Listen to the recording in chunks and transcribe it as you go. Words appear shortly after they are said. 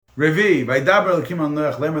Rivi'i, Vaydaber Elokim al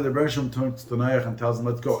Noach, Lemer, the Bereshim turns to Noach and tells him,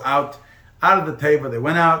 let's go out of the teva. They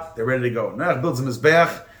went out, they're ready to go. Noach builds a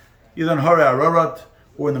mizbeach, either in Hore Ararat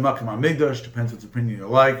or in the Makom HaMikdash, depends which opinion you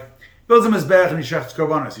like. Builds a mizbeach and he shechts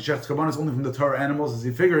karbanos. He shechts karbanos only from the Torah animals, as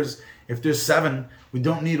he figures if there's 7, we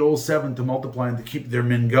don't need all 7 to multiply and to keep their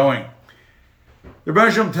min going. The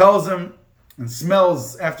Bereshim tells him and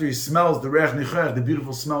smells, after he smells the reich nichach, the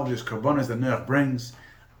beautiful smell of these karbanos that Noach brings,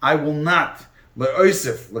 I will not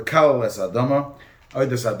le'osif lekal es adama,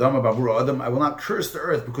 oides adama babura adam. I will not curse the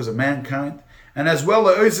earth because of mankind, and as well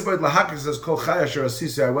le'osif oid lahakis as kol chaya asher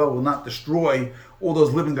asisi. I will not destroy all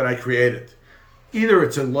those living that I created. Either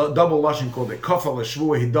it's a double lashon called a kafal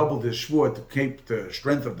shvua. He doubled his shvua to keep the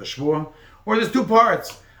strength of the shvua, or there's 2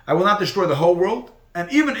 parts. I will not destroy the whole world,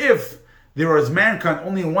 and even if there is mankind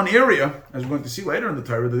only in one area, as we're going to see later in the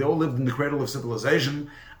Torah, that they all lived in the cradle of civilization,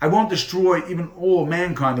 I won't destroy even all of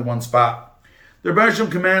mankind in one spot. The Bereshim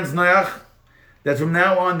commands Noach that from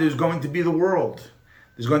now on there's going to be the world.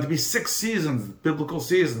 There's going to be 6 seasons, biblical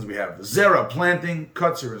seasons we have. Zerah, planting,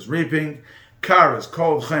 Kutzer is reaping, Kar is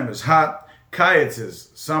cold, Chem is hot, Kayetz is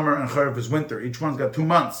summer, and Cheref is winter. Each one's got 2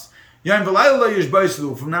 months. Yom v'layla yish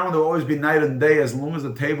b'yislu. From now on there will always be night and day. As long as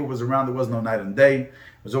the table was around, there was no night and day. It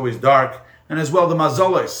was always dark. And as well, the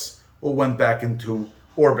mazolos all went back into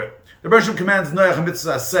orbit. The Bereshim commands Noach and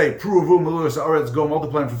mitzvah say, Pruvu malus aretz, go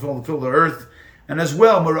multiply and fulfill the earth. And as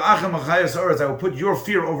well, Mera'achem achayas aretz, I will put your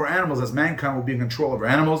fear over animals, as mankind will be in control over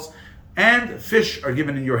animals. And fish are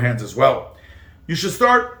given in your hands as well. You should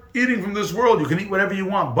start eating from this world. You can eat whatever you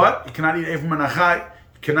want, but you cannot eat a from an achai.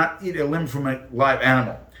 You cannot eat a limb from a live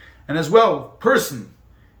animal. And as well, person,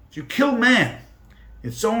 if you kill man,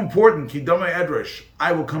 it's so important. Kidome edresh,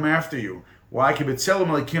 I will come after you. Why?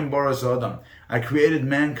 I created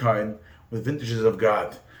mankind with vintages of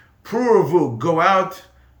God. Puravu, go out,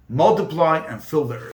 multiply, and fill the earth.